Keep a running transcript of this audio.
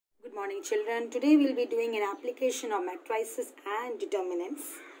morning, children. Today we'll be doing an application of matrices and determinants.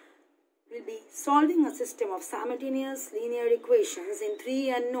 We'll be solving a system of simultaneous linear equations in three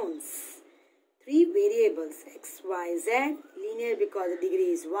unknowns. Three variables x, y, z, linear because the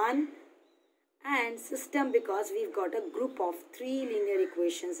degree is 1, and system because we've got a group of three linear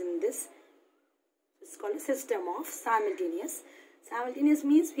equations in this. It's called a system of simultaneous. Simultaneous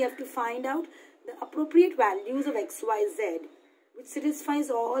means we have to find out the appropriate values of x, y, z, which satisfies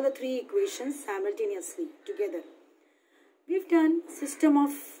all the three equations simultaneously together. We've done system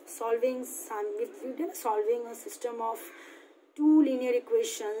of solving a system of two linear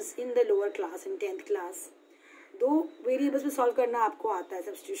equations in the lower class in 10th class. दो variables में solve करना आपको आता है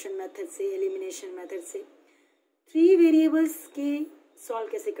substitution method से, elimination method से. Three variables के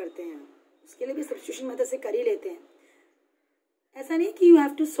solve कैसे करते हैं उसके लिए भी सब्स्टिट्यूशन मेथड से कर ही लेते हैं. ऐसा नहीं कि you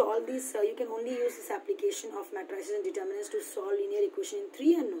have to solve this, you can only use this application of matrices and determinants to solve linear equation in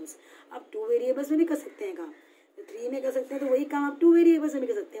three unknowns. आप टू वेरिएबल्स में भी कर सकते हैं काम, तो थ्री में कर सकते हैं, तो वही काम आप टू वेरिएबल्स में भी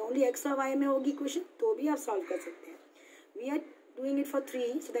कर सकते हैं. ओनली एक्स और वाई में होगी इक्वेशन तो भी आप सॉल्व कर सकते हैं. We are doing it for three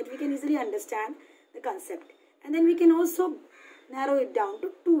so that we can easily understand the concept and then we can also narrow it down to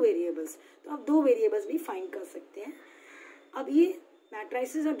two variables. तो आप दो वेरिएबल्स भी फाइंड कर सकते हैं. अब ये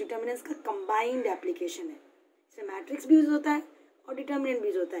मैट्रिसेस और डिटरमिनेंट्स का कंबाइंड एप्लीकेशन है. इसमें मैट्रिक्स भी यूज होता है और डिटरमिनेंट भी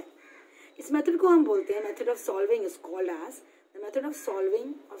यूज होता है. इस मेथड को हम बोलते हैं method of solving is called as the method of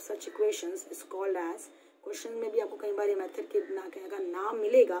solving of such equations is called as. Question में भी आपको कई बार ये मेथड के नाम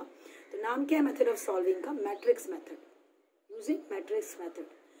मिलेगा. तो नाम क्या है मेथड ऑफ सॉल्विंग का? Matrix method. Using matrix method.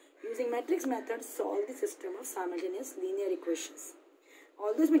 Using matrix method solve the system of simultaneous linear equations.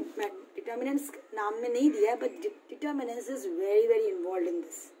 Although इसमें डिटरमिनेंट्स नाम में नहीं दिया है, but determinants is very involved in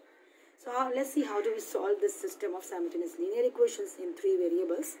this. So let's see how do we solve this system of simultaneous linear equations in three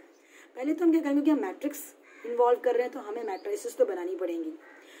variables. पहले तो हम क्या करेंगे कि हम मैट्रिक्स इन्वॉल्व कर रहे हैं तो हमें मैट्रिसेस तो बनानी पड़ेंगी.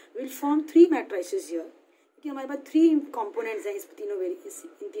 Will form three matrices here क्योंकि हमारे पास थ्री कंपोनेंट्स हैं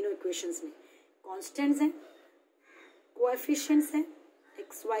इन तीनों इक्वेशंस में. कॉन्स्टेंट्स हैं, कोएफिशिएंट्स हैं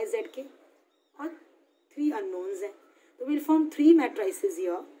एक्स वाई जेड के, और थ्री अननोन्स हैं. तो will form three matrices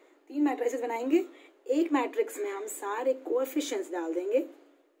here. तीन मैट्रिसेस बनाएंगे. एक मैट्रिक्स में हम सारे कोएफिशिएंट्स डाल देंगे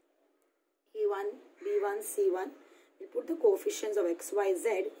A1, B1, C1. We'll put the coefficients of X, Y,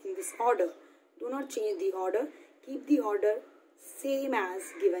 Z in this order. Do not change the order. Keep the order same as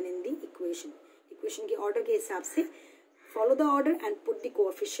given in the equation. Equation के order के हिसाब से follow the order and put the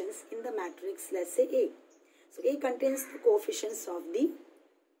coefficients in the matrix. Let's say A. So A contains the coefficients of the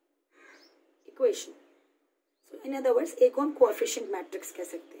equation. So in other words, A को हम coefficient matrix कह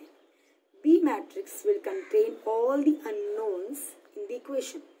सकते हैं. B matrix will contain all the unknowns in the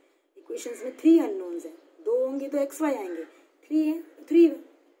equation. Equations में three unknowns हैं. दो होंगे तो एक्स वाई आएंगे. थ्री है थ्री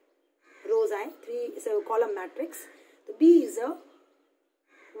रोज आए, थ्री कॉलम मैट्रिक्स. तो B is a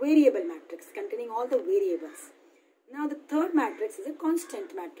variable matrix containing all the variables. Now the third matrix is a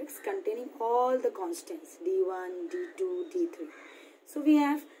constant matrix containing all the constants D1, D2, D3. So we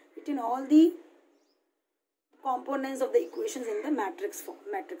have written all the components of the equations in the matrix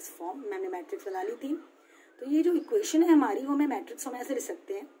form. मैंने matrix बना ली थी. तो ये जो equation है हमारी वो मैं मैट्रिक्स फॉर्म ऐसे लिख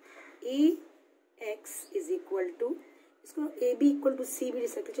सकते हैं. ए एक्स इज इक्वल टू, इसको ए बी इक्वल टू सी भी लिख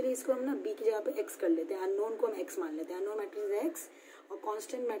सकते हैं. चलिए इसको हम ना बी की जगह पे एक्स कर लेते हैं. अननोन को हम एक्स मान लेते हैं. अननोन मैट्रिक्स एक्स और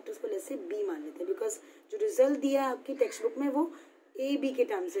कांस्टेंट मैट्रिक्स को जैसे बी मान लेते हैं बिकॉज जो रिजल्ट दिया है आपकी टेक्स्ट बुक में वो ए बी के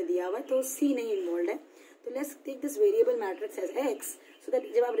टर्म से दिया हुआ है, तो सी नहीं इन्वॉल्व है. तो let's take this variable matrix as x so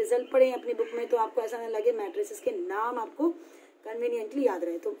that जब आप रिजल्ट पढ़ें अपनी बुक में तो आपको ऐसा ना लगे मैट्रिक्स के नाम आपको कन्वीनियंटली याद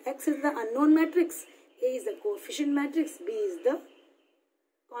रहे. तो x is the unknown matrix, A is the coefficient matrix, B is the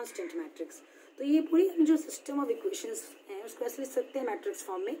constant matrix. तो ये पूरी जो सिस्टम ऑफ इक्वेशंस हैं उसको ऐसे लिख सकते हैं मैट्रिक्स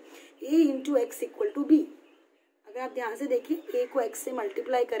फॉर्म में. ए into x equal to be. अगर आप ध्यान से देखिए ए को एक्स से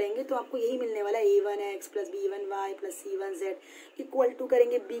मल्टीप्लाई करेंगे तो आपको यही मिलने वाला है. A1x plus B1y plus C1z equal to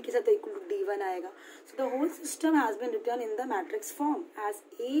करेंगे बी के साथ तो इक्वल टू D1 आएगा. So the whole system has been written in the matrix form as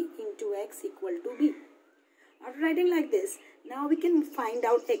A into x equal to be. After writing like this now we can find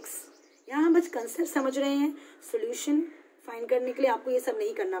out x. यहाँ बस concept समझ रहे हैं. Solution find करने के लिए आपको ये सब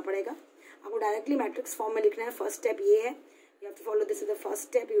नहीं करना पड़ेगा. आपको डायरेक्टली मैट्रिक्स फॉर्म में लिखना है. फर्स्ट स्टेप ये है. You have to follow this is the first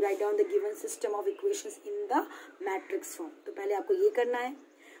step. You write down the given system of equations in the matrix form. तो पहले आपको ये करना है.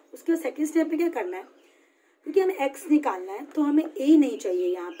 उसके बाद सेकंड स्टेप पे क्या करना है, क्योंकि हमें एक्स निकालना है तो हमें ए नहीं चाहिए.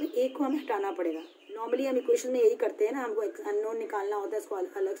 यहाँ पे ए को हमें हटाना पड़ेगा. नॉर्मली हम इक्वेशन में यही करते हैं ना, हमको अननोन निकालना होता है, इसको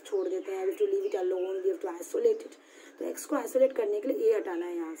अलग छोड़ देते हैं. We have to leave it alone, we have to isolate it. तो एक्स को आइसोलेट करने के लिए ए हटाना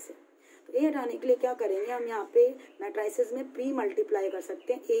है यहाँ से. तो ए हटाने के लिए क्या करेंगे हम यहाँ पे मैट्रिसेस में प्री मल्टीप्लाई कर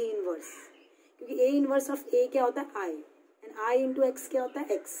सकते हैं ए इनवर्स, क्योंकि ए इनवर्स ऑफ ए क्या होता है आई, एंड आई इंटू एक्स क्या होता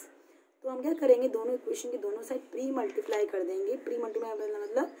है एक्स. तो हम क्या करेंगे दोनों इक्वेशन की दोनों साइड प्री मल्टीप्लाई कर देंगे. प्री मल्टीप्लाई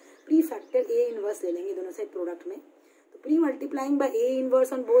मतलब pre pre factor A inverse ले लेंगे दोनों साइड प्रोडक्ट में. तो pre multiplying by A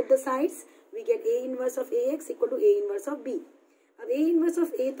inverse on both the sides we get A inverse of A x equal to A inverse of B. अब A inverse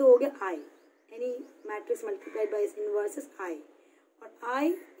of ए तो हो गया आई, any matrix multiplied by inverse is I. और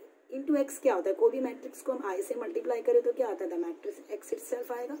आई into x क्या होता है, कोई भी मैट्रिक्स को हम आई से मल्टीप्लाई करें तो क्या आता है, द मैट्रिक्स एक्स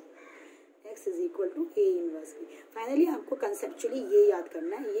इटसेल्फ आएगा. X is equal to A inverse B. Finally आपको कंसेप्चुअली ये याद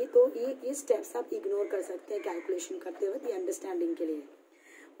करना है. ये स्टेप्स आप इग्नोर कर सकते हैं कैलकुलेशन करते वक्त, अंडरस्टैंडिंग के लिए.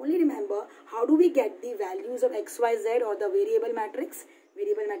 Only remember how do we get the values of x Y Z और the variable matrix.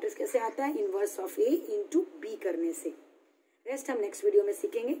 Variable matrix कैसे आता है, inverse of A into B करने से. रेस्ट हम नेक्स्ट वीडियो में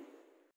सीखेंगे.